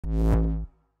Welcome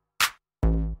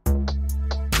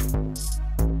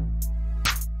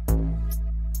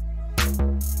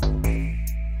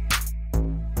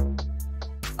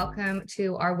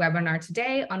to our webinar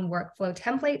today on workflow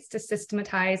templates to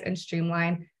systematize and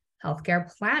streamline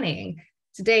healthcare planning.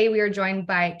 Today, we are joined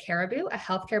by Caribou, a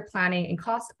healthcare planning and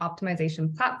cost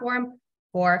optimization platform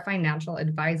for financial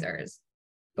advisors.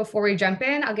 Before we jump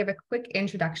in, I'll give a quick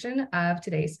introduction of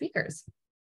today's speakers.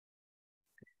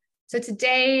 So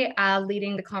today,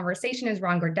 leading the conversation is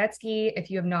Ron Gordetsky. If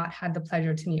you have not had the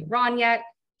pleasure to meet Ron yet,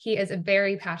 he is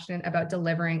very passionate about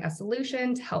delivering a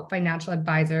solution to help financial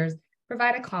advisors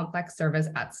provide a complex service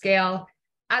at scale.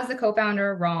 As the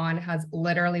co-founder, Ron has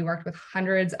literally worked with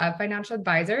hundreds of financial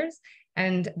advisors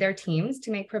and their teams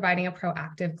to make providing a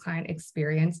proactive client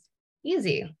experience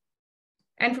easy.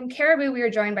 And from Caribou, we are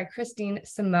joined by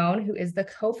Simone, who is the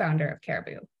co-founder of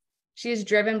Caribou. She is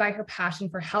driven by her passion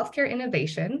for healthcare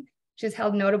innovation. She has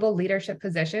held notable leadership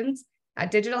positions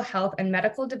at digital health and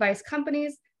medical device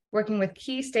companies, working with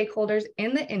key stakeholders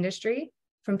in the industry,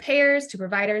 from payers to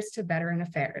providers to veteran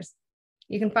affairs.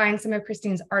 You can find some of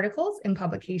Christine's articles in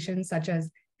publications such as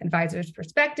Advisors'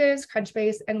 Perspectives,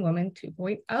 Crunchbase, and Woman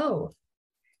 2.0.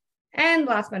 And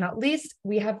last but not least,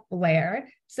 we have Blair.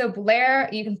 So Blair,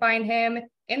 you can find him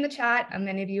in the chat.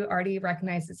 Many of you already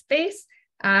recognize his face.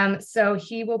 So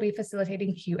he will be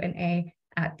facilitating Q&A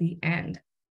at the end.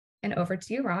 And over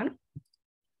to you, Ron.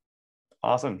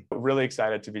 Awesome. Really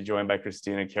excited to be joined by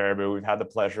Christine and Caribou. We've had the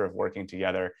pleasure of working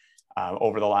together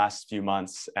over the last few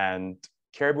months, and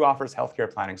Caribou offers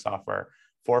healthcare planning software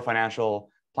for financial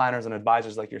planners and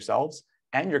advisors like yourselves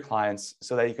and your clients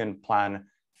so that you can plan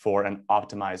for and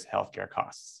optimize healthcare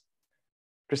costs.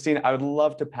 Christine, I would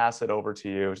love to pass it over to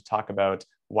you to talk about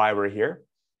why we're here.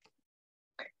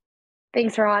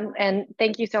 Thanks, Ron, and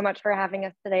thank you so much for having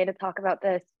us today to talk about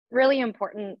this really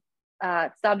important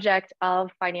subject of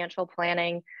financial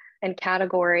planning and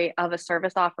category of a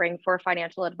service offering for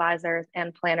financial advisors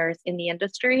and planners in the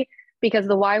industry, because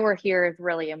the why we're here is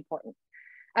really important.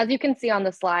 As you can see on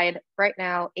the slide, right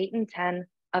now, 8 in 10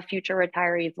 of future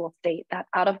retirees will state that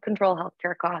out-of-control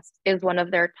healthcare costs is one of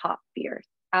their top fears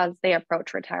as they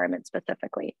approach retirement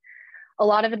specifically. A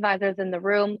lot of advisors in the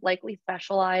room likely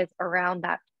specialize around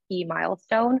that key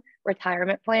milestone,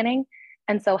 retirement planning.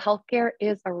 And so healthcare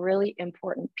is a really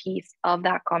important piece of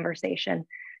that conversation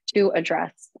to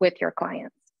address with your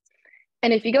clients.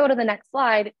 And if you go to the next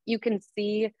slide, you can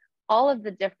see all of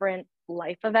the different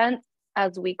life events,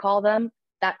 as we call them,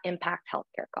 that impact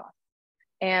healthcare costs.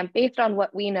 And based on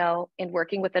what we know in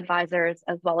working with advisors,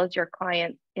 as well as your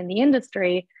clients in the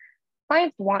industry,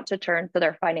 clients want to turn to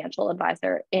their financial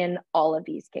advisor in all of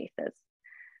these cases.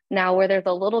 Now, where there's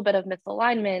a little bit of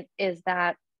misalignment is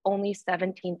that only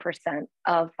 17%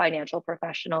 of financial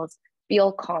professionals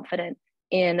feel confident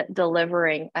in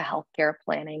delivering a healthcare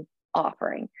planning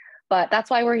offering. But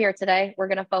that's why we're here today. We're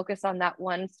going to focus on that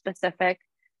one specific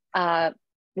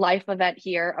life event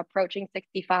here, approaching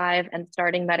 65 and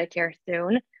starting Medicare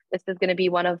soon. This is going to be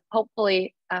one of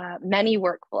hopefully many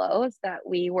workflows that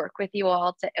we work with you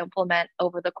all to implement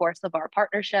over the course of our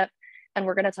partnership. And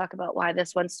we're going to talk about why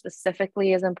this one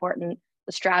specifically is important,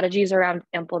 the strategies around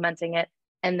implementing it,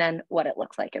 and then what it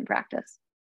looks like in practice.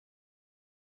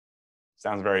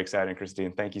 Sounds very exciting,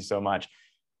 Christine. Thank you so much.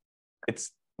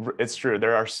 It's true.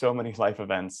 There are so many life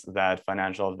events that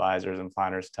financial advisors and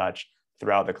planners touch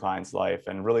throughout the client's life,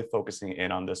 and really focusing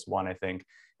in on this one, I think,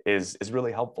 is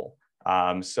really helpful.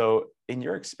 So in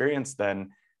your experience then,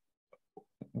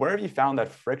 where have you found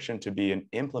that friction to be in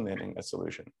implementing a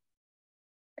solution?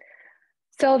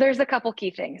 So there's a couple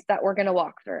key things that we're going to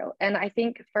walk through. And I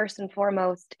think first and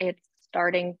foremost, it's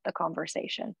starting the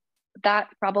conversation. That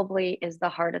probably is the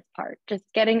hardest part, just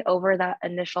getting over that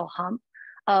initial hump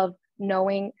of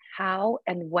knowing how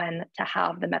and when to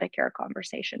have the Medicare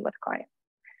conversation with clients.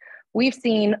 We've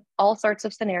seen all sorts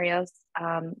of scenarios,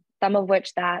 some of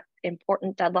which that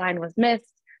important deadline was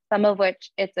missed, some of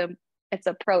which it's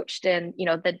approached in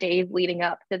the days leading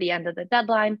up to the end of the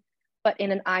deadline. But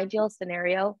in an ideal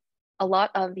scenario, a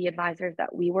lot of the advisors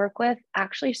that we work with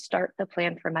actually start the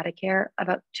plan for Medicare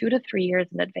about 2 to 3 years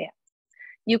in advance.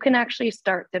 You can actually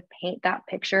start to paint that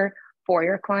picture for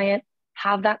your client,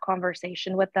 have that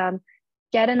conversation with them,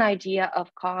 get an idea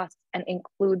of costs, and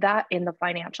include that in the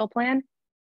financial plan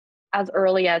as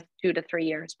early as 2 to 3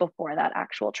 years before that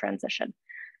actual transition.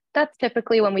 That's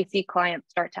typically when we see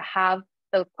clients start to have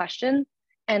those questions.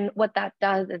 And what that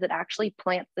does is it actually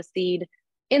plants the seed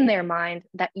in their mind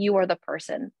that you are the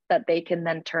person that they can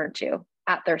then turn to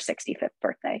at their 65th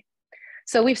birthday.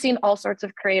 So we've seen all sorts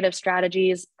of creative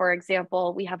strategies. For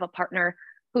example, we have a partner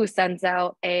who sends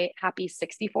out a happy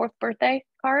 64th birthday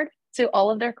card to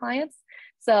all of their clients.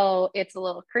 So it's a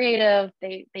little creative.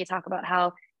 They talk about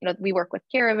how, we work with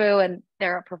Caribou and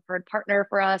they're a preferred partner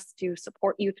for us to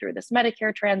support you through this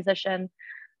Medicare transition.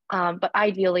 But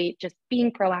ideally, just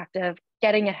being proactive,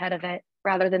 getting ahead of it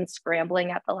rather than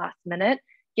scrambling at the last minute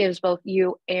gives both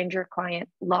you and your client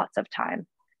lots of time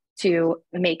to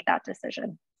make that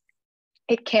decision.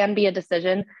 It can be a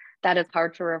decision that is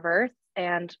hard to reverse,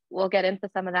 and we'll get into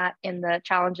some of that in the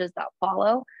challenges that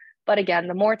follow. But again,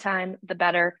 the more time, the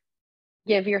better.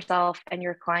 Give yourself and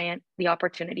your client the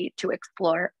opportunity to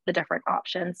explore the different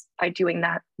options by doing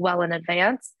that well in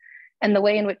advance. And the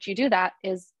way in which you do that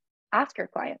is ask your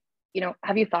client,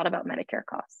 have you thought about Medicare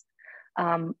costs?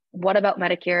 What about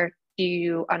Medicare do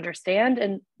you understand,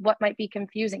 and what might be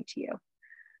confusing to you?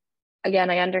 Again,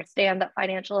 I understand that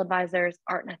financial advisors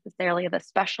aren't necessarily the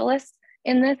specialists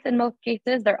in this in most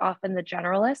cases. They're often the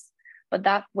generalists, but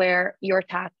that's where your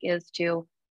task is to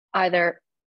either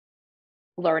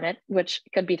learn it, which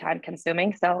could be time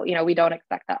consuming. So, we don't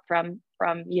expect that from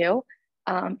you.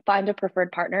 Find a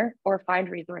preferred partner or find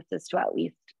resources to at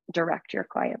least direct your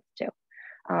clients to.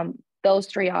 Those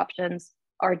three options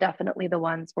are definitely the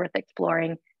ones worth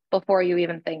exploring before you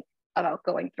even think about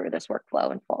going through this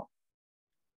workflow in full.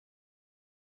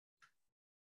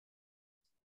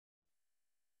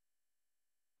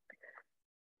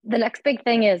 The next big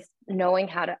thing is knowing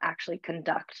how to actually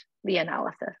conduct the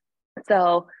analysis.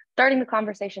 So starting the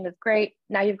conversation is great.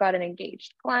 Now you've got an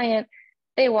engaged client.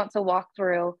 They want to walk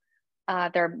through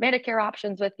their Medicare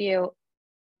options with you.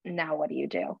 Now what do you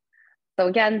do? So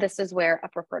again, this is where a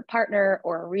preferred partner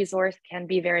or a resource can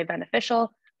be very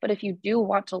beneficial. But if you do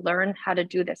want to learn how to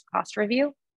do this cost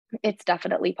review, it's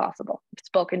definitely possible. I've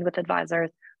spoken with advisors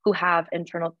who have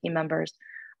internal team members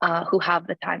who have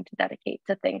the time to dedicate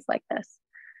to things like this.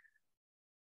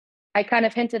 I kind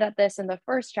of hinted at this in the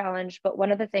first challenge, but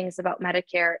one of the things about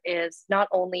Medicare is not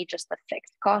only just the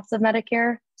fixed costs of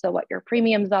Medicare, so what your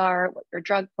premiums are, what your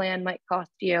drug plan might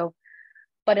cost you,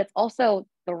 but it's also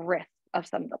the risk of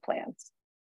some of the plans.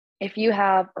 If you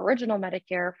have original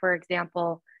Medicare, for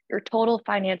example, your total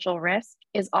financial risk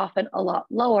is often a lot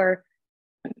lower.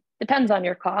 Depends on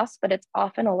your costs, but it's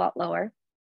often a lot lower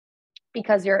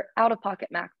because your out-of-pocket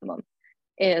maximum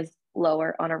is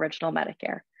lower on original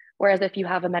Medicare. Whereas if you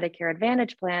have a Medicare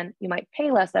Advantage plan, you might pay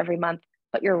less every month,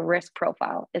 but your risk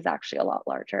profile is actually a lot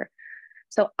larger.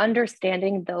 So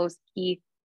understanding those key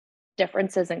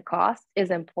differences in costs is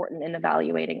important in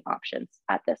evaluating options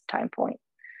at this time point.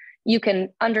 You can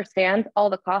understand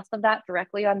all the costs of that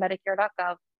directly on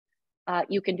Medicare.gov.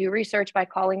 You can do research by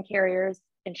calling carriers,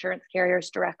 insurance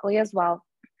carriers directly as well.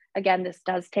 Again, this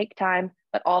does take time,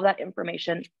 but all that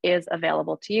information is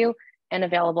available to you and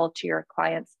available to your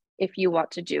clients if you want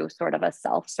to do sort of a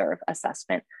self-serve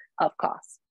assessment of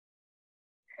costs.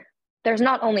 There's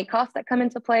not only costs that come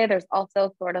into play, there's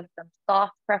also sort of some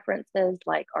soft preferences,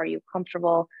 like are you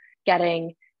comfortable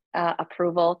getting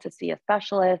approval to see a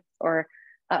specialist, or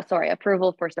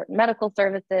approval for certain medical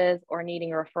services, or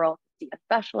needing a referral to see a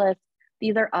specialist.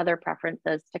 These are other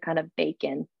preferences to kind of bake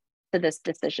in to this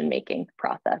decision-making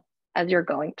process as you're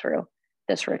going through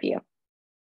this review.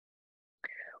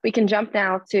 We can jump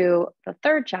now to the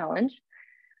third challenge,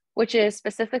 which is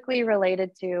specifically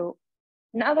related to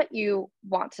now that you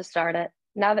want to start it,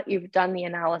 now that you've done the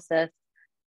analysis,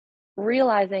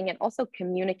 realizing and also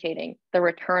communicating the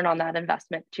return on that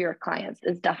investment to your clients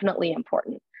is definitely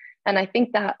important. And I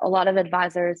think that a lot of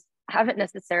advisors haven't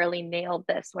necessarily nailed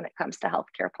this when it comes to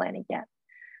healthcare planning yet.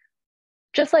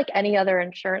 Just like any other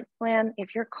insurance plan,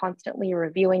 if you're constantly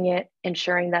reviewing it,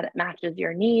 ensuring that it matches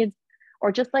your needs,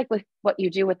 or just like with what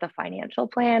you do with the financial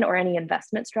plan or any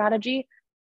investment strategy,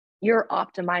 you're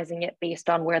optimizing it based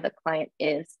on where the client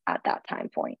is at that time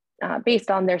point,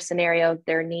 based on their scenarios,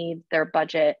 their needs, their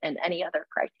budget, and any other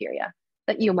criteria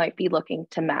that you might be looking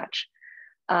to match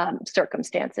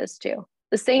circumstances to.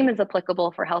 The same is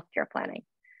applicable for healthcare planning.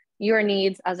 Your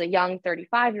needs as a young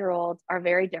 35-year-old are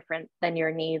very different than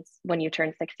your needs when you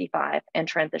turn 65 and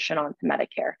transition on to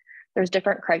Medicare. There's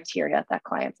different criteria that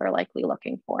clients are likely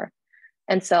looking for.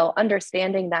 And so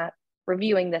understanding that,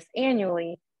 reviewing this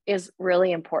annually is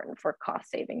really important for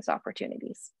cost savings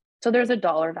opportunities. So there's a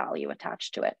dollar value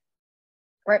attached to it.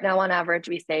 Right now, on average,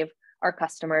 we save our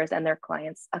customers and their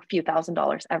clients a few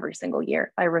 $1,000s every single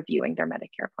year by reviewing their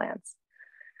Medicare plans.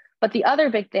 But the other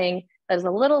big thing that is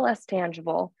a little less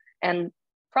tangible and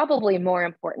probably more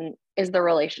important is the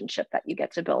relationship that you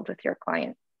get to build with your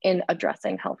client in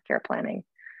addressing healthcare planning.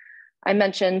 I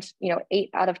mentioned, 8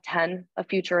 out of 10 of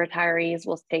future retirees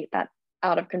will state that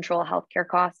out of control healthcare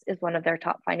costs is one of their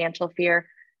top financial fear.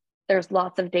 there's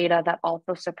lots of data that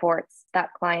also supports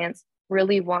that clients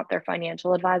really want their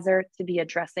financial advisor to be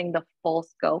addressing the full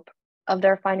scope of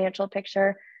their financial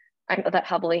picture. I know that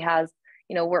Hubbly has,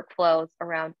 workflows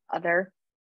around other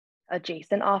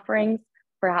adjacent offerings,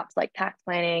 perhaps like tax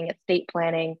planning, estate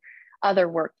planning, other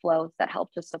workflows that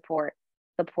help to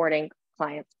supporting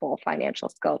clients' full financial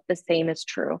scope. The same is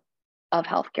true of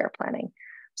healthcare planning.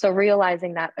 So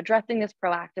realizing that addressing this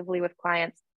proactively with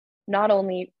clients not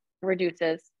only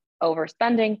reduces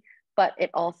overspending, but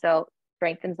it also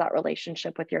strengthens that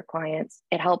relationship with your clients.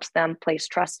 It helps them place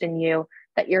trust in you,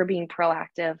 that you're being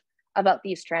proactive about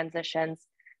these transitions,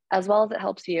 as well as it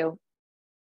helps you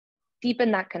deepen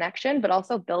that connection, but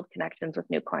also build connections with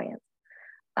new clients.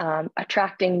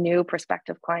 Attracting new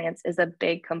prospective clients is a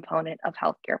big component of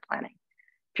healthcare planning.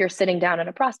 If you're sitting down in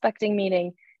a prospecting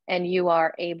meeting and you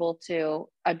are able to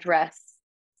address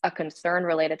a concern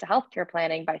related to healthcare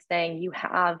planning by saying you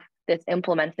have this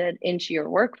implemented into your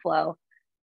workflow,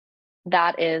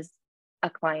 that is a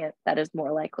client that is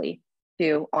more likely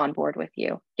to onboard with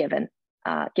you, given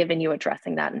you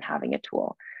addressing that and having a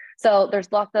tool. So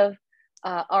there's lots of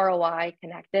ROI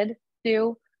connected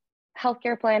to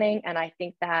healthcare planning. And I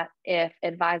think that if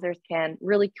advisors can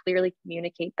really clearly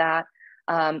communicate that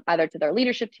either to their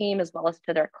leadership team as well as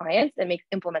to their clients, it makes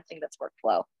implementing this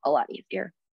workflow a lot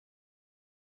easier.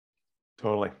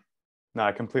 Totally. No,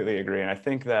 I completely agree. And I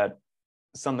think that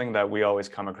something that we always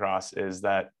come across is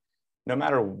that no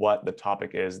matter what the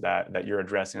topic is that you're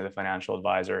addressing as a financial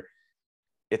advisor,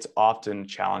 it's often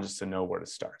challenges to know where to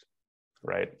start,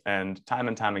 right? And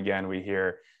time again, we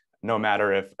hear no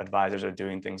matter if advisors are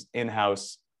doing things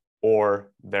in-house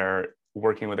or they're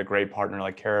working with a great partner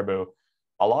like Caribou,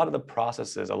 a lot of the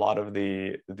processes, a lot of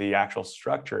the actual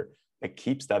structure that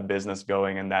keeps that business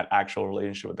going and that actual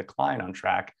relationship with the client on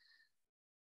track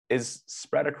is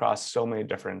spread across so many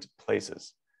different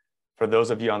places. For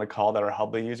those of you on the call that are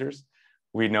Hubbly users,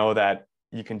 we know that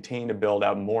you continue to build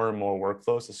out more and more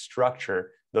workflows to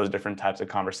structure those different types of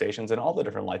conversations and all the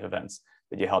different life events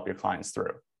that you help your clients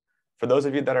through. For those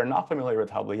of you that are not familiar with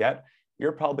Hubbly yet,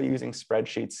 you're probably using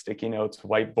spreadsheets, sticky notes,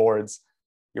 whiteboards.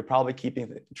 You're probably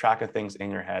keeping track of things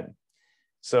in your head.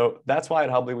 So that's why at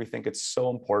Hubbly, we think it's so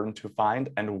important to find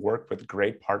and work with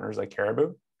great partners like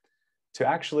Caribou to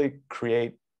actually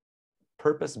create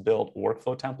purpose-built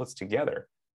workflow templates together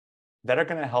that are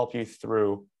going to help you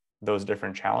through those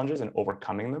different challenges and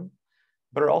overcoming them,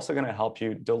 but are also going to help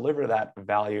you deliver that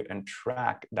value and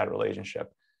track that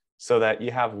relationship so that you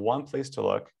have one place to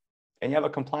look and you have a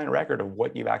compliant record of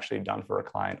what you've actually done for a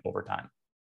client over time.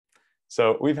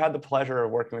 So we've had the pleasure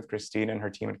of working with Christina and her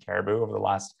team at Caribou over the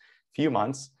last few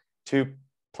months to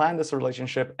plan this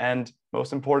relationship and,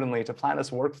 most importantly, to plan this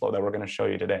workflow that we're going to show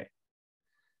you today.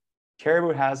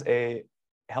 Caribou has a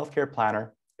healthcare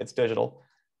planner. It's digital,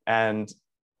 and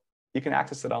you can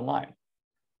access it online.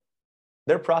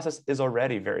 Their process is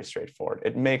already very straightforward.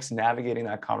 It makes navigating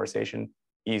that conversation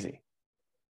easy.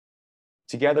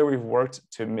 Together, we've worked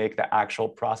to make the actual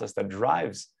process that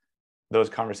drives those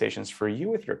conversations for you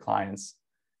with your clients,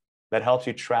 that helps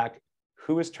you track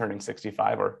who is turning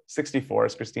 65 or 64,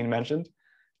 as Christine mentioned,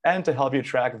 and to help you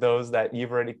track those that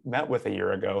you've already met with a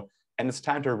year ago, and it's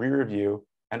time to re-review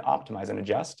and optimize and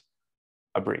adjust.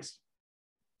 A breeze.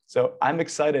 So I'm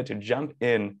excited to jump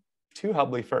in to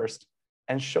Hubbly first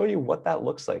and show you what that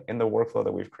looks like in the workflow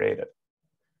that we've created.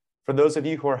 For those of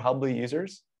you who are Hubbly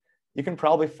users, you can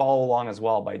probably follow along as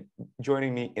well by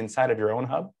joining me inside of your own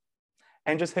hub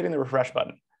and just hitting the refresh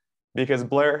button, because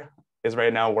Blair is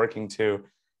right now working to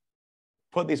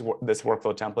put this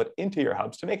workflow template into your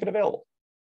hubs to make it available.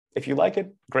 If you like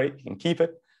it, great, you can keep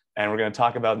it. And we're going to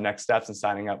talk about next steps in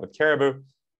signing up with Caribou.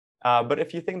 But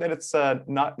if you think that it's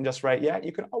not just right yet,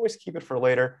 you can always keep it for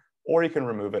later, or you can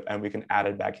remove it and we can add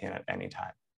it back in at any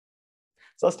time.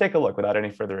 So let's take a look without any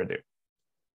further ado.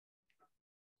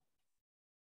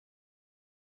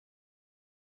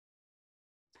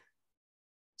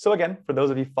 So again, for those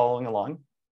of you following along,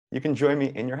 you can join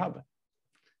me in your hub.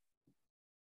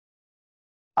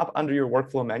 Up under your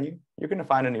workflow menu, you're going to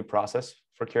find a new process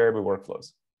for Caribou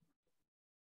workflows.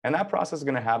 And that process is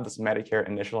going to have this Medicare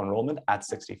initial enrollment at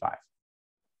 65.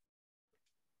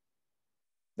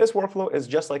 This workflow is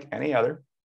just like any other.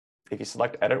 If you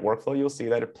select Edit Workflow, you'll see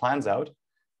that it plans out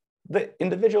the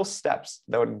individual steps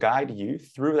that would guide you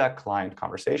through that client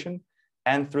conversation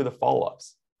and through the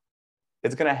follow-ups.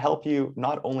 It's going to help you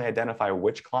not only identify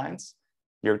which clients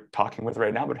you're talking with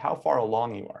right now, but how far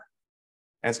along you are.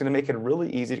 And it's going to make it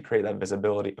really easy to create that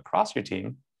visibility across your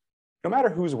team, no matter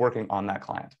who's working on that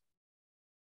client.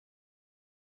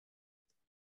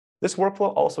 This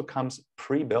workflow also comes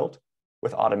pre-built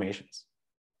with automations.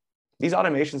 These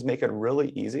automations make it really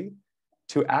easy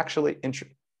to actually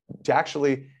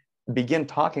begin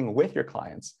talking with your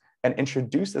clients and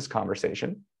introduce this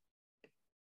conversation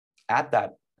at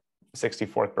that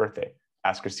 64th birthday,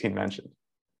 as Christine mentioned.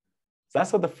 So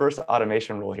that's what the first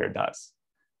automation rule here does,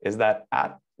 is that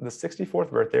at the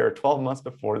 64th birthday or 12 months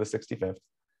before the 65th,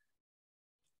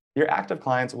 your active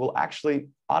clients will actually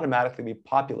automatically be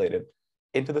populated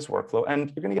into this workflow,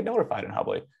 and you're going to get notified in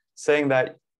Hubly saying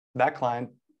that that client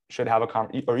should have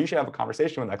you should have a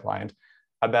conversation with that client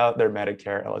about their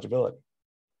Medicare eligibility.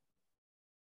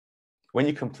 When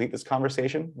you complete this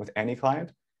conversation with any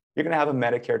client, you're going to have a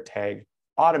Medicare tag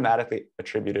automatically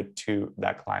attributed to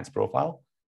that client's profile,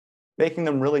 making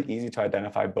them really easy to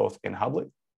identify both in Hubly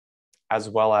as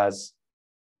well as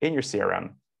in your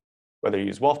CRM. Whether you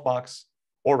use Wealthbox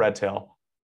or Redtail,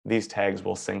 these tags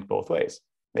will sync both ways.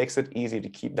 Makes it easy to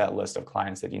keep that list of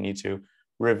clients that you need to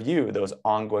review those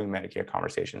ongoing Medicare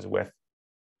conversations with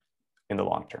in the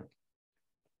long term.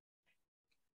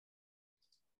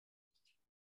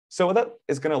 So what that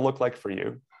is going to look like for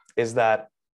you is that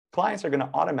clients are going to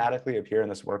automatically appear in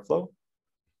this workflow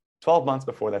 12 months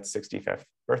before that 65th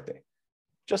birthday,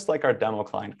 just like our demo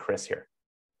client, Chris here.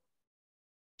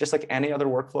 Just like any other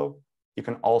workflow, you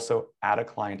can also add a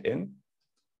client in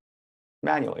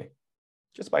manually,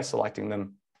 just by selecting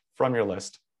them from your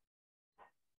list.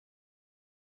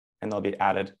 And they'll be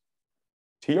added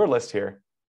to your list here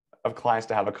of clients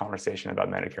to have a conversation about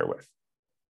Medicare with.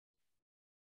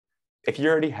 If you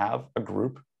already have a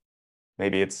group,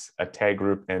 maybe it's a tag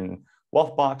group in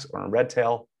Wealthbox or in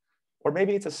Redtail, or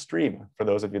maybe it's a stream for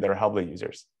those of you that are Hubly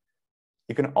users,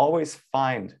 you can always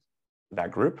find that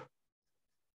group,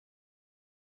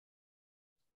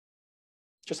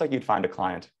 just like you'd find a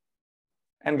client,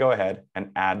 and go ahead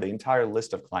and add the entire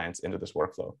list of clients into this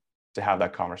workflow to have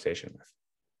that conversation with.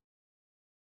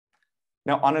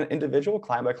 Now, on an individual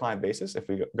client-by-client basis, if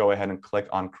we go ahead and click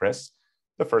on Chris,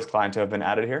 the first client to have been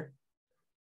added here,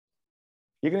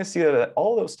 you're going to see that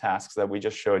all those tasks that we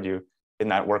just showed you in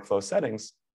that workflow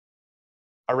settings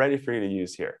are ready for you to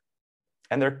use here.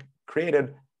 And they're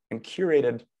created and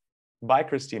curated by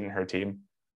Christine and her team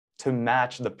to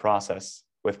match the process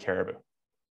with Caribou.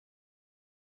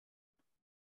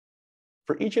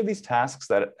 For each of these tasks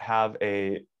that have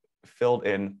a filled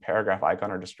in paragraph icon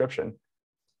or description,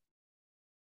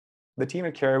 the team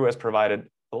at Caribou has provided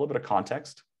a little bit of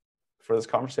context for this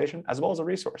conversation, as well as a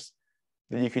resource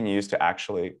that you can use to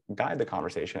actually guide the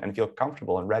conversation and feel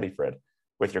comfortable and ready for it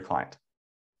with your client.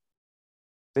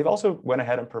 They've also went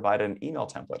ahead and provided an email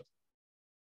template.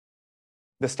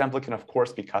 This template can, of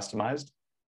course, be customized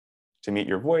to meet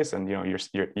your voice and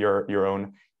your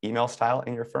own email style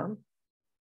in your firm.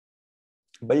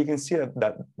 But you can see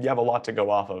that you have a lot to go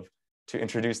off of to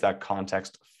introduce that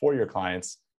context for your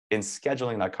clients in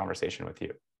scheduling that conversation with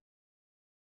you.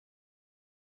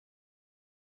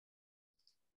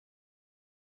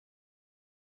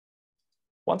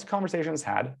 Once a conversation is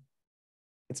had,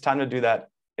 it's time to do that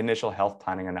initial health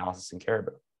planning analysis in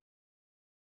Caribou.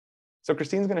 So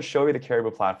Christine's going to show you the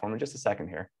Caribou platform in just a second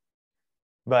here.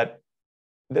 But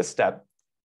this step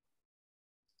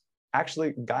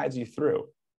actually guides you through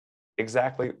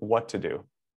exactly what to do,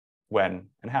 when,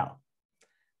 and how.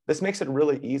 This makes it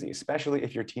really easy, especially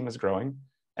if your team is growing,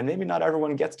 and maybe not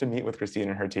everyone gets to meet with Christine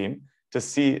and her team to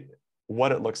see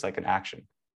what it looks like in action.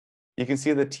 You can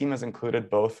see the team has included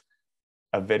both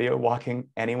a video walking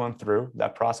anyone through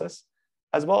that process,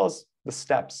 as well as the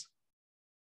steps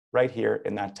right here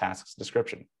in that task's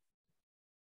description.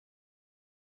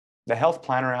 The Health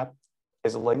Planner app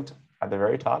is linked at the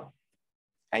very top,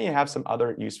 and you have some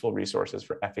other useful resources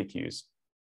for FAQs.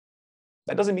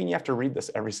 That doesn't mean you have to read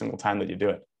this every single time that you do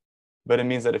it, but it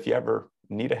means that if you ever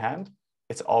need a hand,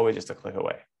 it's always just a click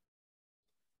away.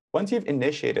 Once you've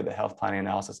initiated the health planning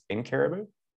analysis in Caribou,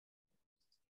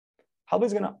 Hubly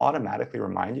is going to automatically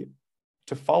remind you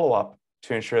to follow up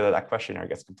to ensure that that questionnaire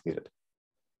gets completed.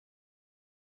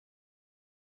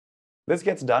 This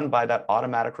gets done by that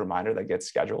automatic reminder that gets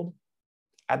scheduled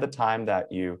at the time that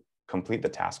you complete the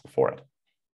task before it.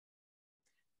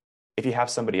 If you have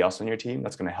somebody else on your team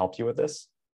that's going to help you with this,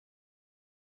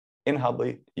 in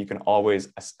Hubly, you can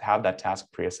always have that task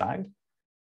pre-assigned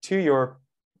to your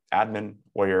admin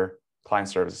or your client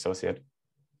service associate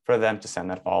for them to send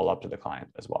that follow-up to the client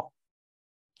as well.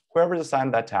 Whoever's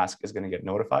assigned that task is going to get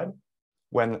notified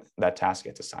when that task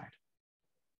gets assigned.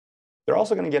 They're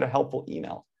also going to get a helpful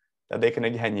email that they can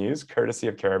again use, courtesy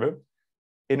of Caribou,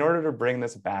 in order to bring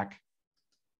this back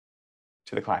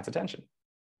to the client's attention.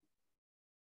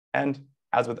 And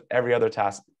as with every other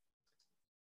task,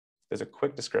 there's a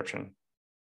quick description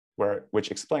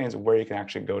which explains where you can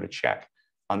actually go to check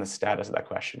on the status of that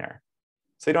questionnaire.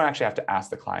 So you don't actually have to ask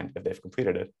the client if they've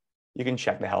completed it. You can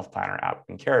check the Health Planner app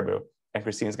in Caribou, and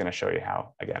Christine's going to show you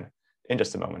how, again, in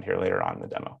just a moment here later on in the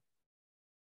demo.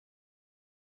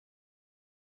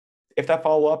 If that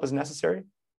follow-up is necessary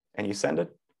and you send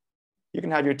it, you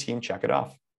can have your team check it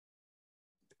off.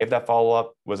 If that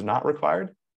follow-up was not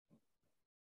required,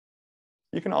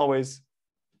 you can always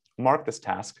mark this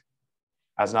task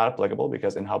as not applicable,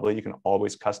 because in Hubly, you can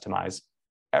always customize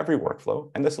every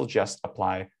workflow, and this will just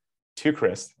apply to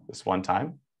Chris this one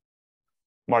time,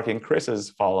 marking Chris's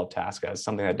follow-up task as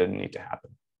something that didn't need to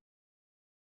happen.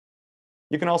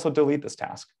 You can also delete this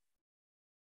task,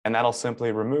 and that'll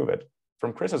simply remove it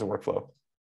from Chris's workflow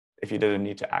if you didn't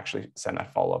need to actually send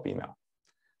that follow-up email.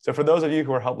 So for those of you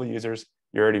who are Hubly users,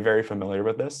 you're already very familiar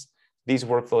with this. These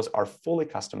workflows are fully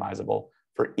customizable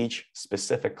for each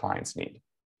specific client's need.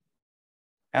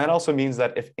 And it also means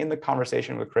that if in the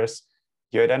conversation with Chris,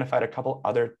 you identified a couple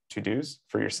other to-dos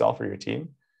for yourself or your team,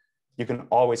 you can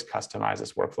always customize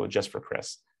this workflow just for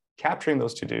Chris, capturing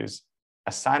those to-dos,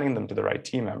 assigning them to the right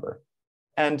team member,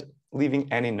 and leaving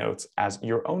any notes as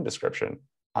your own description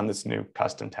on this new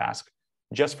custom task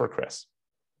just for Chris.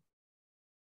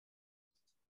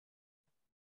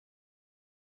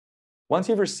 Once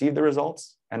you've received the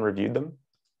results and reviewed them,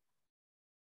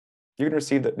 you can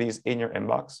receive these in your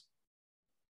inbox.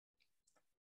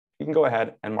 You can go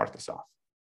ahead and mark this off.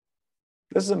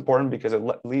 This is important because it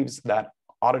leaves that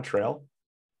audit trail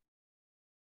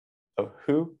of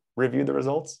who reviewed the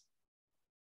results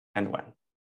and when.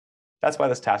 That's why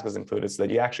this task is included, so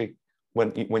that you actually,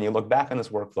 when you look back on this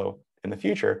workflow in the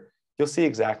future, you'll see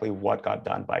exactly what got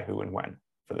done by who and when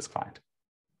for this client.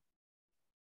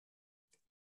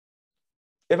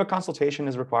 If a consultation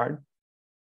is required,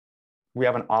 we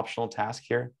have an optional task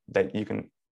here that you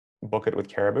can book it with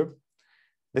Caribou.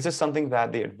 This is something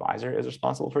that the advisor is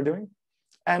responsible for doing,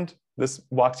 and this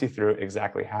walks you through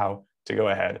exactly how to go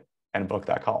ahead and book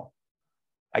that call.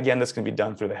 Again, this can be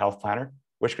done through the Health Planner,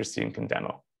 which Christine can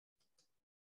demo.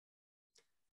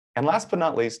 And last but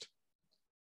not least,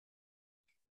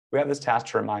 we have this task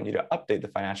to remind you to update the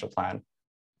financial plan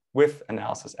with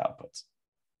analysis outputs.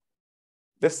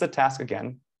 This is a task,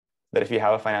 again, that if you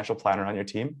have a financial planner on your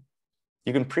team,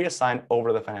 you can pre-assign over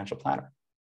to the financial planner,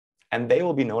 and they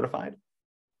will be notified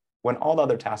when all the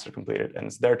other tasks are completed and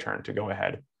it's their turn to go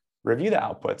ahead, review the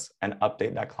outputs, and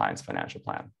update that client's financial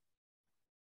plan.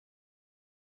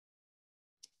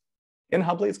 In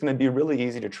Hubly, it's going to be really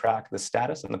easy to track the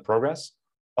status and the progress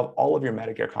of all of your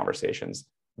Medicare conversations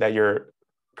that you're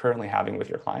currently having with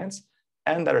your clients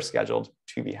and that are scheduled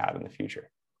to be had in the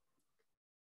future.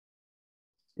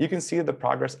 You can see the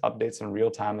progress updates in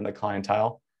real time in the client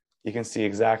tile. You can see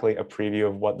exactly a preview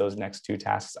of what those next two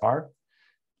tasks are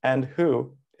and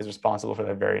who is responsible for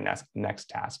that very next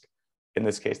task. In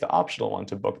this case, the optional one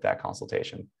to book that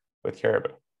consultation with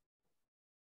Caribou.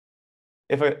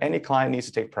 If any client needs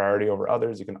to take priority over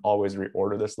others, you can always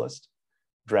reorder this list,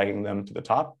 dragging them to the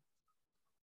top.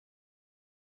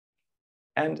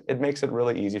 And it makes it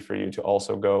really easy for you to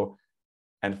also go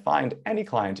and find any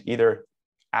client either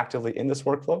actively in this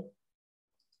workflow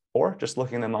or just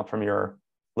looking them up from your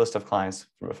list of clients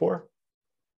from before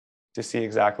to see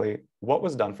exactly what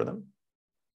was done for them,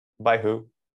 by who,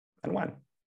 and when.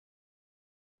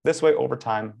 This way, over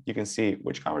time, you can see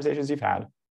which conversations you've had,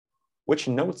 which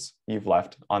notes you've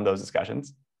left on those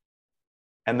discussions,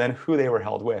 and then who they were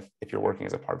held with if you're working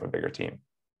as a part of a bigger team.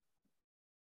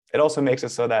 It also makes it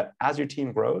so that as your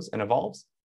team grows and evolves,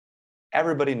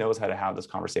 everybody knows how to have those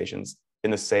conversations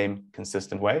in the same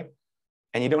consistent way.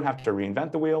 And you don't have to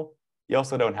reinvent the wheel. You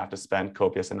also don't have to spend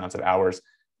copious amounts of hours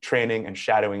training and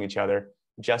shadowing each other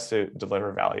just to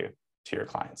deliver value to your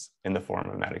clients in the form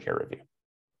of Medicare review.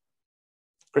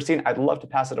 Christine, I'd love to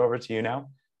pass it over to you now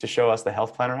to show us the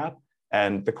Health Planner app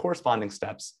and the corresponding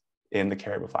steps in the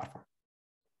Caribou platform.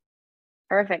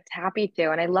 Perfect, happy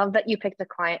to. And I love that you picked a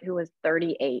client who was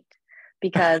 38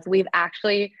 because we've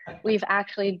actually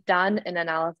done an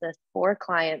analysis for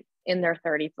clients in their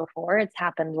 30s before. It's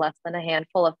happened less than a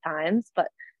handful of times, but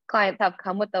clients have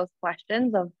come with those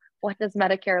questions of what does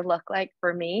Medicare look like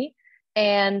for me?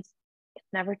 And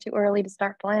it's never too early to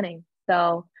start planning.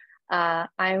 So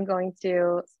I'm going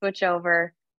to switch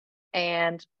over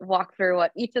and walk through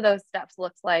what each of those steps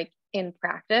looks like in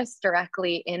practice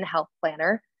directly in Health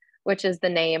Planner, which is the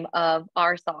name of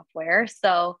our software.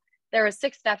 So there are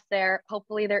 6 steps there.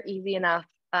 Hopefully they're easy enough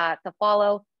to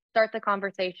follow. Start the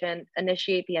conversation,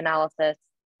 initiate the analysis,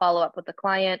 follow up with the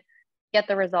client, get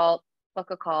the result,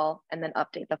 book a call, and then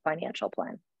update the financial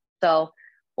plan. So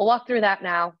we'll walk through that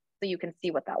now so you can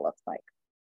see what that looks like.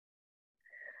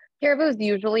 Caribou is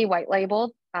usually white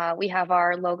labeled. We have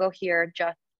our logo here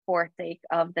just for sake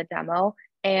of the demo.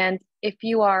 And if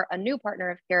you are a new partner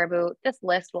of Caribou, this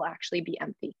list will actually be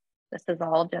empty. This is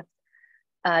all just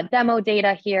demo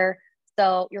data here.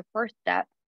 So your first step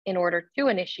in order to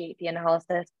initiate the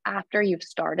analysis after you've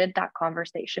started that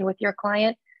conversation with your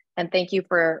client, and thank you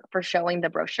for showing the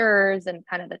brochures and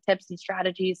kind of the tips and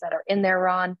strategies that are in there,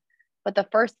 Ron. But the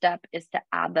first step is to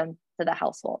add them to the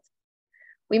household.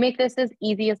 We make this as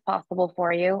easy as possible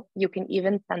for you. You can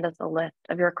even send us a list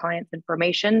of your client's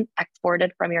information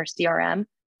exported from your CRM,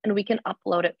 and we can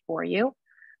upload it for you.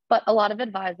 But a lot of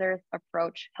advisors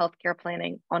approach healthcare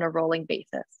planning on a rolling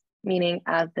basis, meaning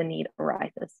as the need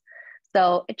arises.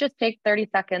 So it just takes 30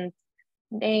 seconds,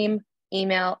 name,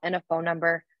 email, and a phone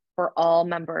number for all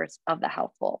members of the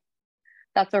household.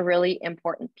 That's a really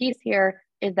important piece here,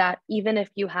 is that even if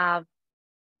you have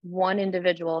one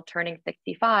individual turning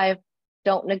 65,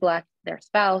 don't neglect their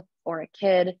spouse or a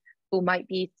kid who might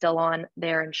be still on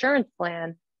their insurance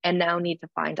plan and now need to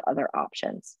find other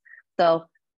options. So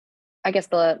I guess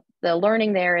the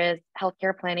learning there is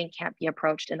healthcare planning can't be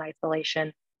approached in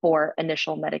isolation for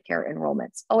initial Medicare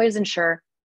enrollments. Always ensure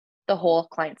the whole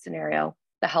client scenario,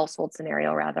 the household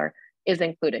scenario rather, is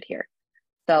included here.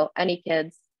 So any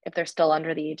kids, if they're still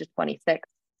under the age of 26,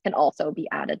 can also be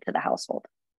added to the household.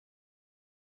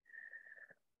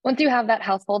 Once you have that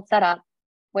household set up,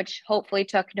 which hopefully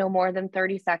took no more than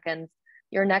 30 seconds,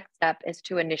 your next step is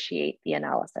to initiate the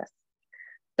analysis.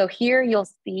 So here you'll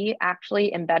see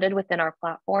actually embedded within our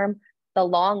platform, the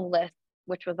long list,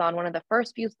 which was on one of the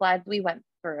first few slides we went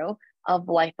through, of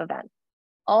life events.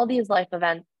 All these life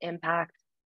events impact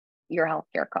your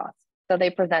healthcare costs. So they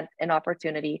present an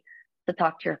opportunity to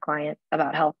talk to your client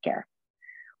about healthcare.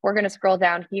 We're going to scroll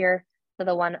down here to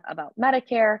the one about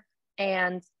Medicare.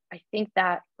 And I think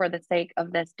that for the sake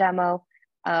of this demo,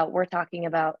 we're talking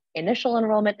about initial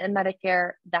enrollment in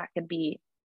Medicare. That could be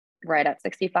right at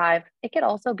 65. It could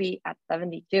also be at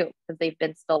 72 because they've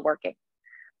been still working.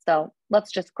 So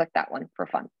let's just click that one for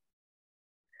fun.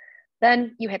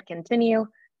 Then you hit continue.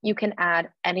 You can add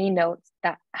any notes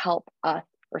that help us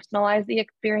personalize the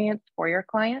experience for your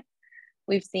client.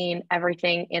 We've seen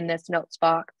everything in this notes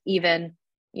box, even,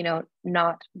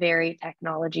 not very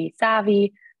technology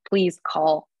savvy. Please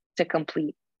call to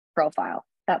complete profile.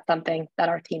 That's something that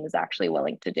our team is actually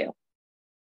willing to do.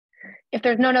 If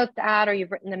there's no notes to add or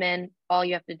you've written them in, all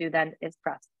you have to do then is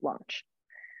press launch.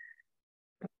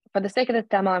 For the sake of this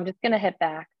demo, I'm just going to hit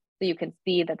back so you can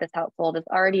see that this household is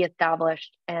already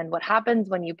established. And what happens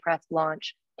when you press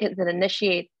launch is it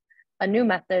initiates a new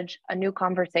message, a new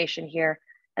conversation here.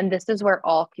 And this is where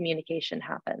all communication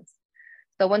happens.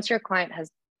 So once your client has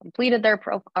completed their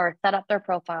or set up their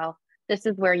profile, this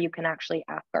is where you can actually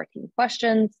ask our team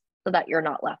questions so that you're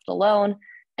not left alone.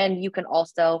 And you can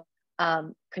also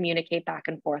communicate back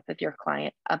and forth with your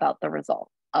client about the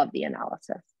results of the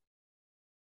analysis.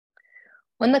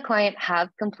 When the client has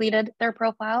completed their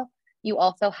profile, you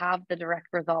also have the direct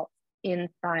results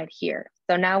inside here.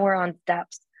 So now we're on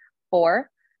steps 4,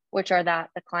 which are that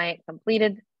the client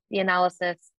completed the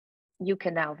analysis. You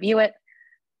can now view it.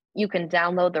 You can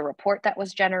download the report that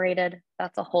was generated.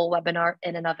 That's a whole webinar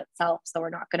in and of itself, so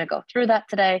we're not going to go through that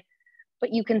today.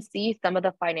 But you can see some of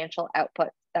the financial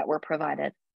outputs that were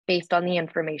provided based on the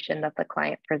information that the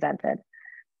client presented.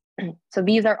 So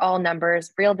these are all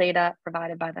numbers, real data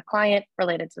provided by the client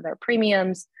related to their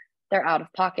premiums, their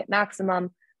out-of-pocket maximum.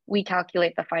 We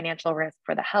calculate the financial risk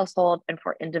for the household and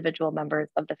for individual members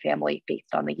of the family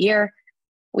based on the year.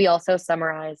 We also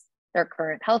summarize their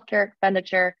current healthcare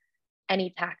expenditure,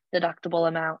 any tax deductible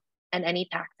amount, and any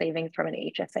tax savings from an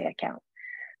HSA account.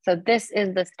 So this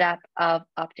is the step of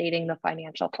updating the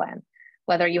financial plan.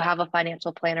 Whether you have a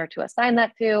financial planner to assign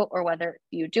that to, or whether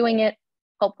you doing it,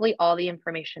 hopefully all the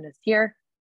information is here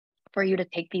for you to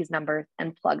take these numbers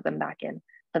and plug them back in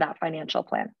to that financial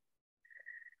plan.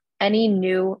 Any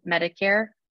new Medicare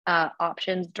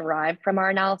options derived from our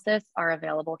analysis are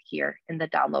available here in the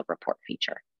download report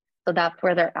feature. So that's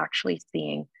where they're actually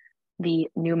seeing the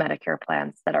new Medicare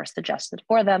plans that are suggested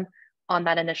for them on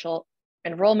that initial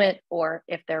enrollment, or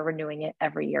if they're renewing it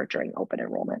every year during open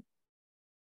enrollment.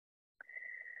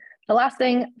 The last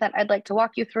thing that I'd like to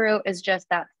walk you through is just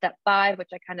that step 5,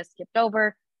 which I kind of skipped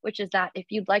over, which is that if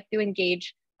you'd like to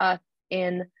engage us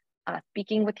in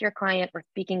speaking with your client or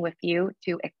speaking with you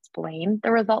to explain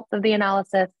the results of the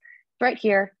analysis, right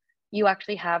here, you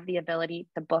actually have the ability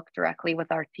to book directly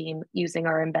with our team using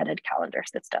our embedded calendar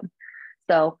system.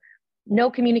 So no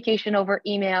communication over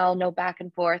email, no back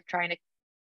and forth trying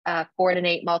to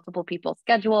coordinate multiple people's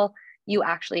schedule. You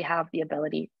actually have the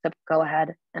ability to go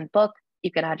ahead and book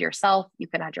You can add yourself, you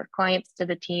can add your clients to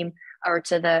the team or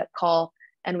to the call,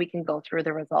 and we can go through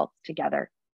the results together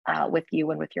with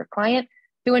you and with your client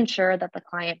to ensure that the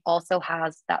client also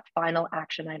has that final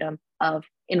action item of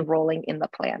enrolling in the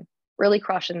plan, really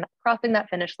crossing that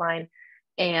finish line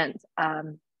and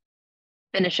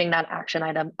finishing that action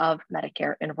item of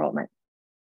Medicare enrollment.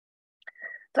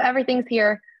 So everything's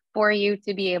here for you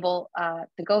to be able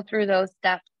to go through those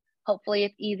steps. Hopefully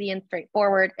it's easy and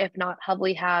straightforward. If not,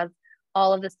 Hubly has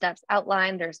all of the steps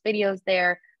outlined. There's videos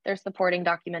there, there's supporting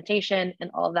documentation,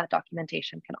 and all of that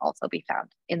documentation can also be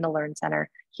found in the Learn Center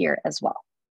here as well.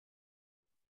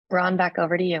 Ron, back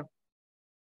over to you.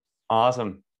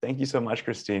 Awesome. Thank you so much,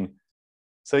 Christine.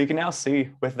 So you can now see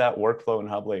with that workflow in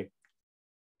Hubly,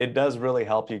 it does really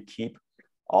help you keep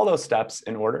all those steps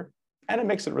in order. And it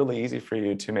makes it really easy for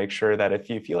you to make sure that if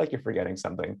you feel like you're forgetting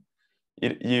something,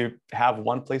 you have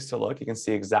one place to look. You can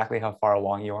see exactly how far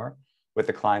along you are with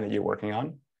the client that you're working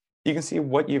on. You can see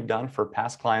what you've done for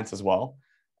past clients as well.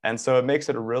 And so it makes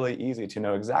it really easy to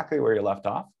know exactly where you left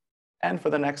off. And for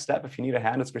the next step, if you need a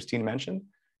hand, as Christine mentioned,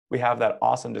 we have that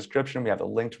awesome description. We have the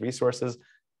linked resources,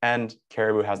 and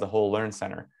Caribou has the whole Learn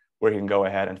Center where you can go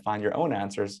ahead and find your own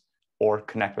answers or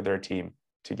connect with their team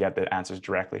to get the answers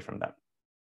directly from them.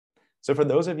 So for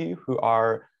those of you who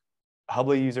are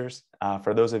Hubly users,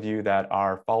 for those of you that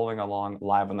are following along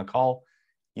live on the call,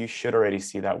 you should already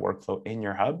see that workflow in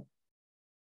your hub.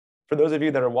 For those of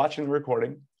you that are watching the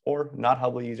recording or not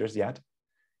Hubly users yet,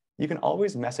 you can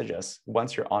always message us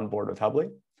once you're on board with Hubly.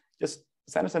 Just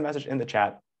send us a message in the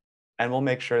chat, and we'll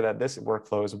make sure that this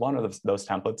workflow is one of those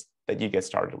templates that you get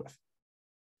started with.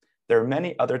 There are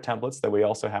many other templates that we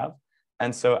also have.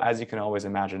 And so as you can always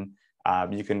imagine,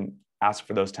 you can ask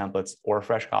for those templates or a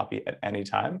fresh copy at any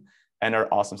time, and our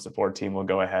awesome support team will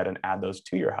go ahead and add those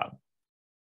to your hub.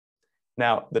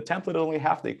 Now, the template is only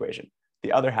half the equation.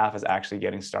 The other half is actually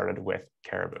getting started with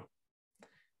Caribou.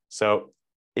 So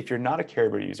if you're not a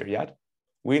Caribou user yet,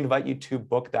 we invite you to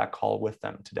book that call with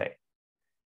them today.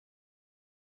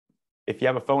 If you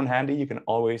have a phone handy, you can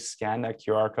always scan that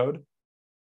QR code.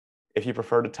 If you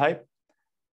prefer to type,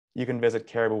 you can visit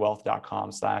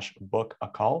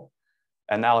caribouwealth.com/book-a-call,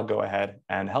 and that'll go ahead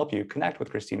and help you connect with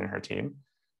Christine and her team.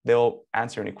 They'll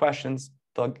answer any questions.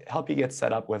 They'll help you get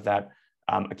set up with that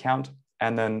account,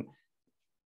 and then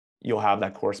you'll have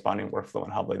that corresponding workflow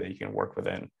in Hubly that you can work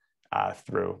within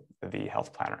through the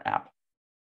Health Planner app.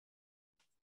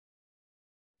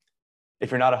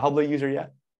 If you're not a Hubly user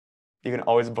yet, you can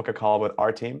always book a call with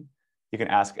our team. You can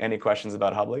ask any questions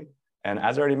about Hubly. And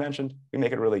as I already mentioned, we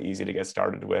make it really easy to get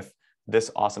started with this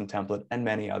awesome template and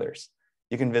many others.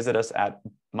 You can visit us at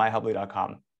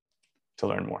myhubly.com to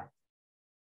learn more.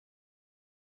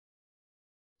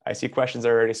 I see questions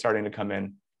are already starting to come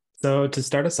in. So to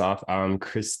start us off,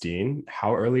 Christine,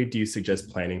 how early do you suggest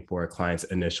planning for a client's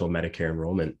initial Medicare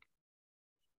enrollment?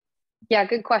 Yeah,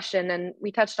 good question. And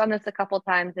we touched on this a couple of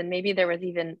times, and maybe there was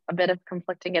even a bit of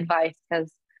conflicting advice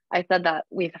because I said that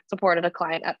we've supported a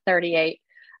client at 38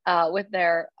 with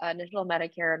their initial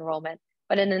Medicare enrollment.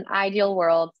 But in an ideal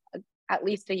world, at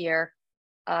least a year.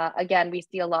 Again, we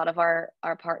see a lot of our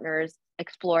partners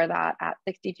explore that at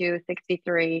 62,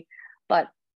 63,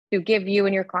 but to give you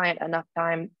and your client enough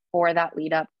time for that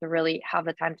lead up to really have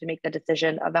the time to make the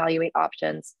decision, evaluate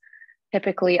options,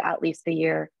 typically at least a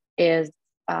year is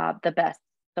the best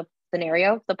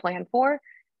scenario to plan for.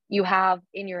 You have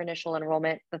in your initial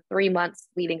enrollment the 3 months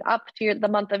leading up to the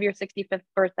month of your 65th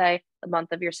birthday, the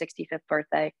month of your 65th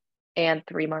birthday, and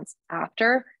 3 months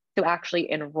after to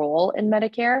actually enroll in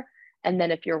Medicare. And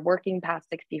then if you're working past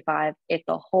 65, it's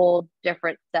a whole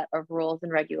different set of rules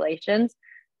and regulations.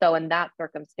 So in that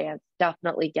circumstance,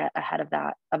 definitely get ahead of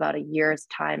that about a year's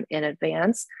time in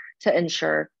advance to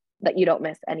ensure that you don't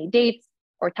miss any dates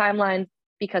or timelines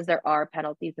because there are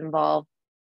penalties involved.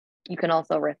 You can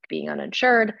also risk being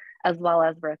uninsured as well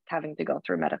as risk having to go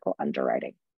through medical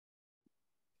underwriting.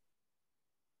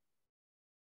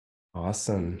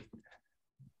 Awesome.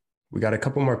 We got a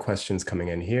couple more questions coming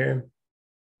in here.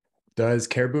 Does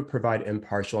Caribou provide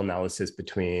impartial analysis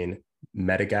between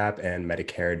Medigap and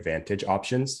Medicare Advantage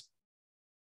options?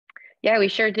 Yeah, we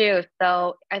sure do.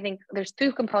 So I think there's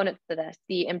two components to this.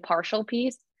 The impartial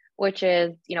piece, which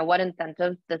is, what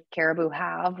incentives does Caribou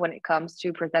have when it comes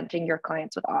to presenting your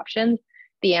clients with options?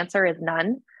 The answer is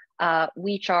none.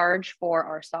 We charge for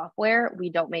our software.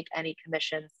 We don't make any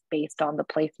commissions based on the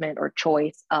placement or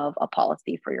choice of a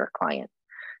policy for your client.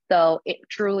 So it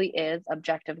truly is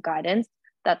objective guidance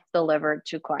that's delivered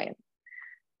to clients.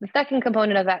 The second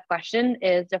component of that question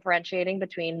is differentiating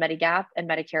between Medigap and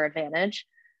Medicare Advantage.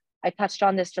 I touched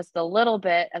on this just a little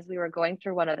bit as we were going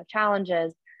through one of the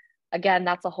challenges. Again,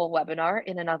 that's a whole webinar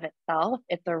in and of itself.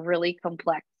 It's a really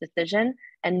complex decision.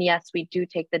 And yes, we do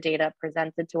take the data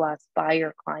presented to us by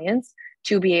your clients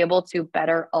to be able to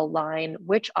better align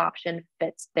which option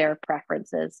fits their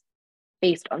preferences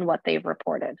based on what they've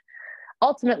reported.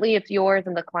 Ultimately, it's yours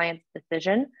and the client's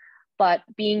decision, but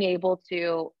being able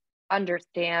to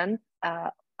understand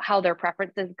how their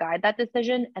preferences guide that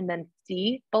decision and then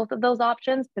see both of those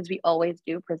options, because we always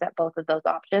do present both of those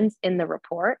options in the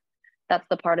report. That's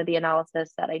the part of the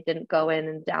analysis that I didn't go in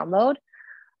and download.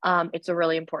 It's a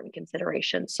really important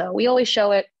consideration. So we always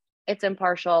show it. It's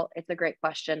impartial. It's a great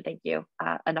question. Thank you,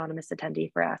 anonymous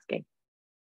attendee, for asking.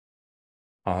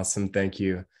 Awesome. Thank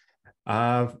you.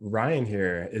 Ryan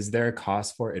here, is there a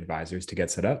cost for advisors to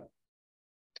get set up?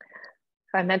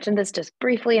 I mentioned this just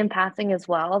briefly in passing as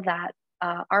well, that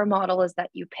our model is that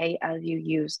you pay as you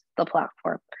use the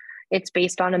platform. It's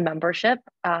based on a membership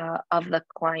of the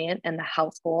client and the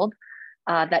household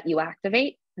that you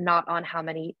activate, not on how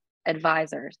many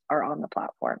advisors are on the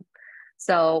platform.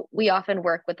 So we often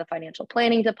work with the financial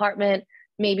planning department.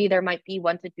 Maybe there might be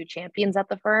 1 to 2 champions at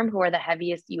the firm who are the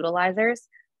heaviest utilizers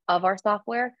of our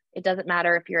software. It doesn't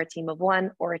matter if you're a team of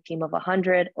 1 or a team of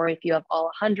 100, or if you have all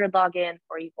 100 login,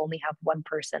 or you only have 1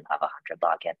 person of 100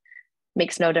 login.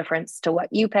 Makes no difference to what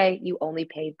you pay. You only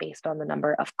pay based on the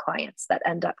number of clients that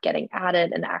end up getting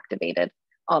added and activated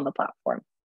on the platform.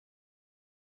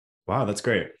 Wow, that's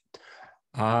great.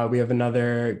 We have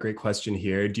another great question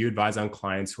here. Do you advise on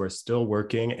clients who are still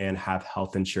working and have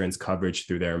health insurance coverage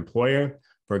through their employer?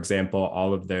 For example,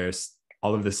 all of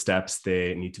the steps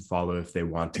they need to follow if they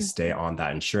want to stay on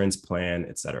that insurance plan,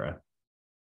 et cetera?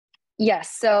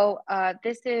 Yes, so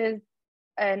this is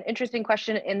an interesting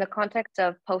question in the context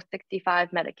of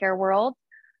post-65 Medicare world.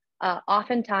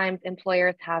 Oftentimes,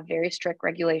 employers have very strict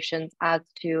regulations as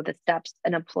to the steps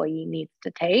an employee needs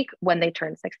to take when they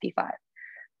turn 65.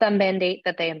 Some mandate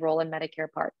that they enroll in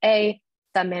Medicare Part A,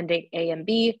 some mandate A and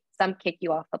B, some kick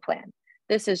you off the plan.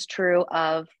 This is true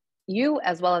of you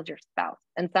as well as your spouse.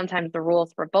 And sometimes the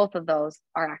rules for both of those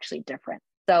are actually different.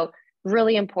 So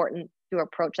really important to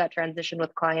approach that transition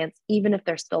with clients, even if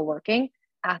they're still working.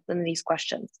 Ask them these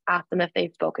questions. Ask them if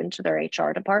they've spoken to their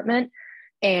HR department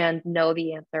and know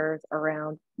the answers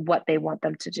around what they want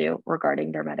them to do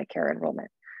regarding their Medicare enrollment.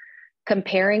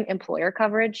 Comparing employer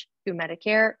coverage to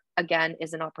Medicare, again,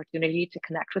 is an opportunity to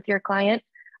connect with your client.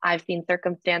 I've seen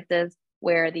circumstances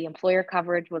where the employer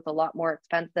coverage was a lot more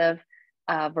expensive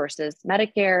versus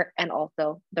Medicare, and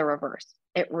also the reverse.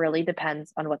 It really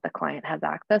depends on what the client has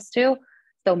access to.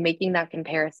 So making that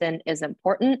comparison is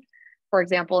important. For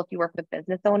example, if you work with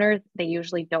business owners, they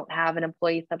usually don't have an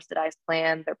employee subsidized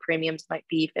plan. Their premiums might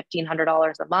be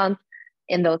 $1,500 a month.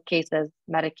 In those cases,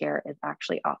 Medicare is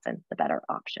actually often the better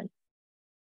option.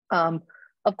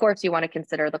 Of course, you want to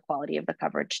consider the quality of the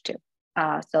coverage too.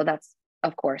 So that's,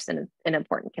 of course, an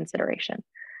important consideration.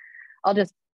 I'll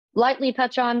just lightly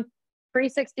touch on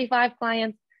pre-65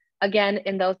 clients. Again,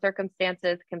 in those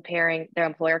circumstances, comparing their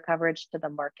employer coverage to the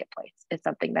marketplace is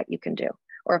something that you can do.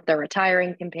 Or if they're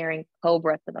retiring, comparing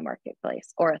COBRA to the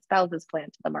marketplace, or a spouse's plan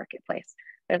to the marketplace.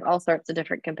 There's all sorts of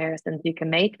different comparisons you can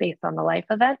make based on the life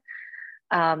event.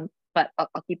 But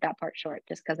I'll keep that part short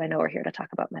just because I know we're here to talk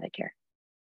about Medicare.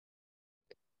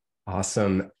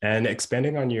 Awesome. And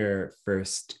expanding on your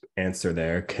first answer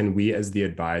there, can we as the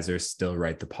advisor still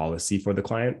write the policy for the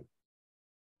client?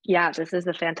 Yeah, this is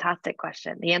a fantastic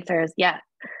question. The answer is yes.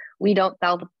 We don't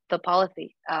sell the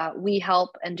policy. We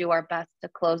help and do our best to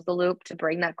close the loop to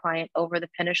bring that client over the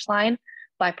finish line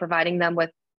by providing them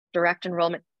with direct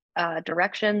enrollment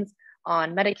directions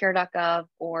on Medicare.gov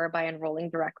or by enrolling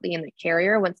directly in the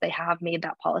carrier once they have made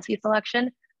that policy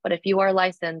selection. But if you are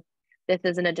licensed, this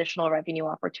is an additional revenue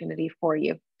opportunity for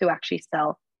you to actually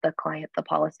sell the client the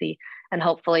policy. And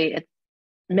hopefully it's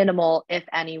minimal, if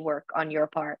any, work on your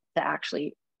part to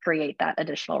actually create that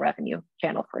additional revenue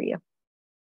channel for you.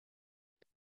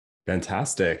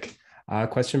 Fantastic.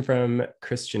 Question from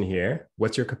Christian here.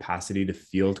 What's your capacity to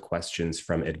field questions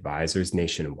from advisors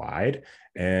nationwide?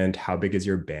 And how big is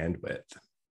your bandwidth?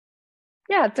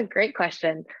 Yeah, it's a great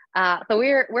question. So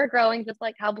we're growing just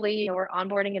like Hubbly. We're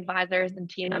onboarding advisors and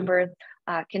team members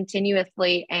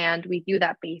continuously, and we do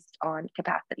that based on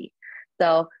capacity.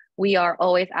 So we are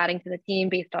always adding to the team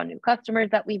based on new customers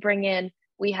that we bring in.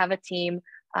 We have a team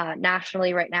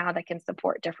nationally right now that can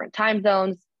support different time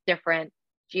zones, different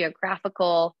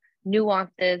geographical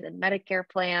nuances and Medicare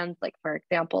plans. Like, for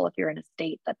example, if you're in a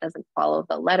state that doesn't follow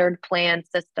the lettered plan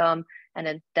system, and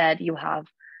instead you have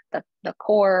the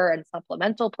core and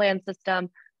supplemental plan system,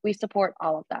 we support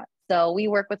all of that. So we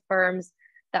work with firms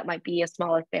that might be as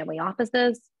small as family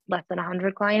offices, less than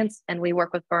 100 clients, and we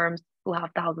work with firms who have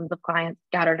thousands of clients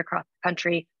scattered across the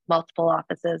country, multiple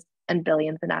offices, and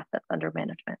billions in assets under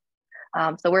management.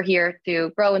 So we're here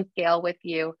to grow and scale with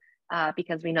you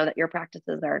because we know that your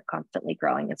practices are constantly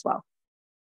growing as well.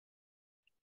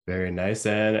 Very nice.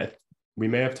 And we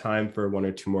may have time for one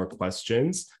or two more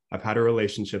questions. I've had a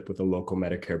relationship with a local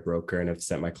Medicare broker and have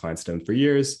sent my clients to them for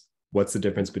years. What's the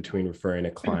difference between referring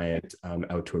a client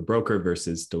out to a broker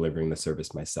versus delivering the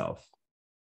service myself?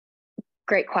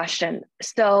 Great question.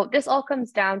 So this all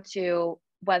comes down to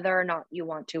whether or not you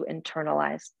want to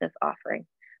internalize this offering.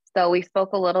 So we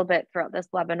spoke a little bit throughout this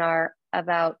webinar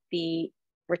about the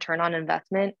return on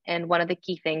investment. And one of the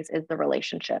key things is the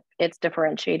relationship. It's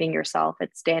differentiating yourself,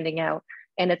 it's standing out,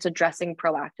 and it's addressing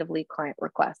proactively client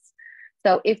requests.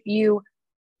 So if you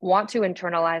want to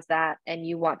internalize that and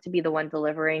you want to be the one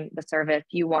delivering the service,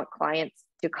 you want clients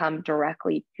to come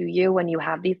directly to you when you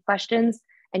have these questions,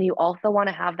 and you also want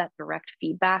to have that direct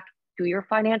feedback to your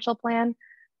financial plan,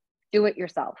 do it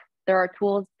yourself. There are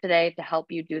tools today to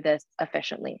help you do this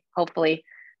efficiently. Hopefully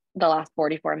the last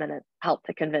 44 minutes helped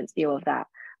to convince you of that.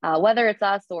 Whether it's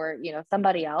us or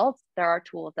somebody else, there are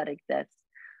tools that exist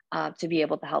to be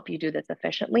able to help you do this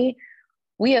efficiently.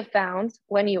 We have found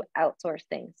when you outsource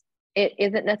things, it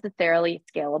isn't necessarily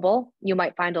scalable. You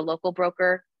might find a local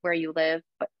broker where you live,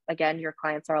 but again, your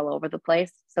clients are all over the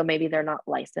place. So maybe they're not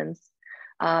licensed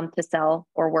to sell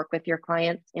or work with your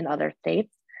clients in other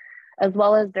states, as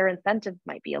well as their incentives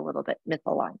might be a little bit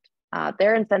misaligned.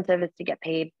 Their incentive is to get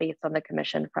paid based on the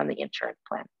commission from the insurance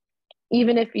plan.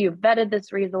 Even if you've vetted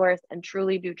this resource and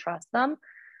truly do trust them,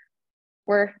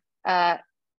 we're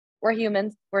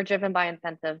humans, we're driven by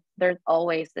incentives. There's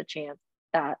always the chance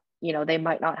that they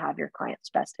might not have your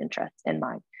client's best interests in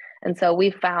mind. And so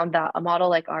we found that a model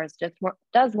like ours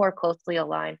does more closely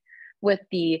align with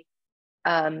the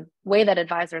way that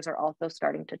advisors are also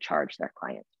starting to charge their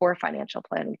clients for financial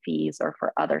planning fees or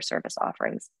for other service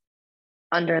offerings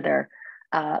under their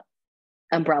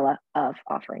umbrella of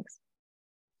offerings.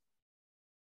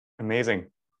 Amazing.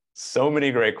 So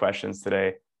many great questions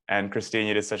today. And Christine,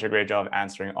 you did such a great job of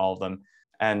answering all of them.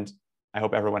 And I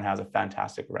hope everyone has a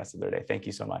fantastic rest of their day. Thank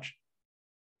you so much.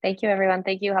 Thank you, everyone.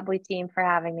 Thank you, Hubbly team, for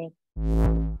having me.